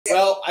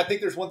I think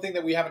there's one thing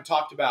that we haven't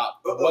talked about.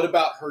 What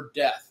about her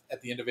death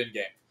at the end of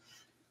Endgame?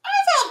 I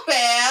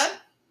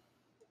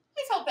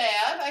felt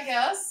bad, I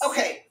guess.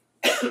 Okay.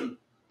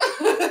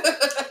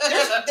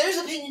 there's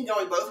opinion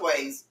going both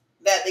ways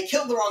that they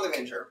killed the wrong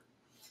Avenger.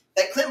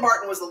 That Clint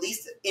Barton was the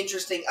least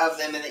interesting of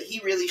them, and that he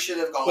really should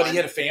have gone. But he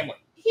had a family.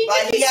 He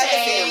had a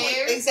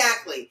family.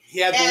 Exactly. He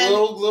had the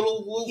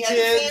little he kids. Had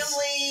the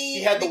family.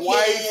 He had the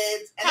wife.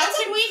 Kids. How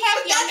can we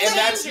have young And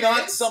that's Avengers?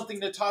 not something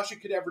Natasha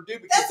could ever do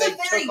because they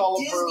took all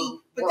of her.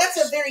 But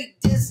that's a very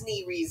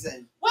Disney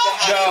reason.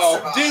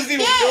 No, Disney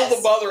would kill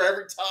the mother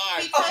every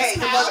time. Okay,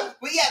 the mother.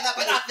 Well, yeah,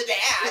 but not the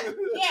dad.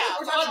 Yeah,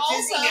 we're talking about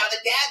Disney now. The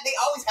dad, they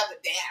always have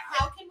the dad.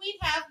 How can we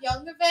have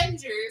young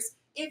Avengers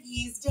if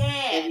he's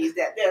dead? If he's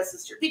dead, yes,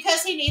 that's true.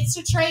 Because he needs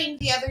to train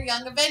the other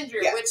young Avenger.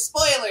 Which,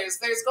 spoilers,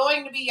 there's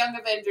going to be young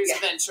Avengers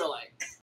eventually.